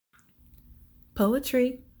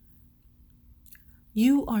Poetry.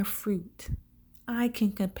 You are fruit. I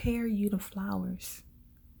can compare you to flowers.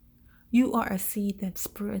 You are a seed that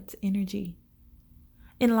spreads energy.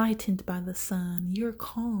 Enlightened by the sun, you're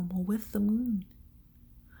calm with the moon.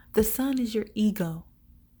 The sun is your ego.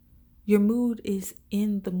 Your mood is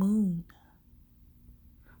in the moon.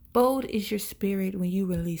 Bold is your spirit when you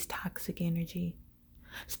release toxic energy.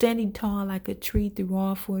 Standing tall like a tree through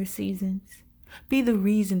all 4 seasons. Be the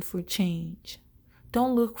reason for change.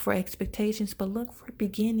 Don't look for expectations, but look for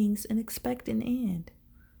beginnings and expect an end.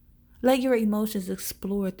 Let your emotions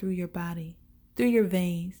explore through your body, through your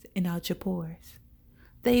veins, and out your pores.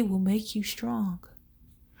 They will make you strong.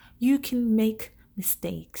 You can make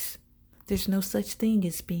mistakes. There's no such thing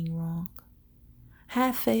as being wrong.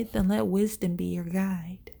 Have faith and let wisdom be your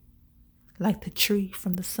guide. Like the tree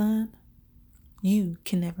from the sun, you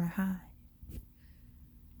can never hide.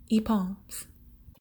 E. Palms.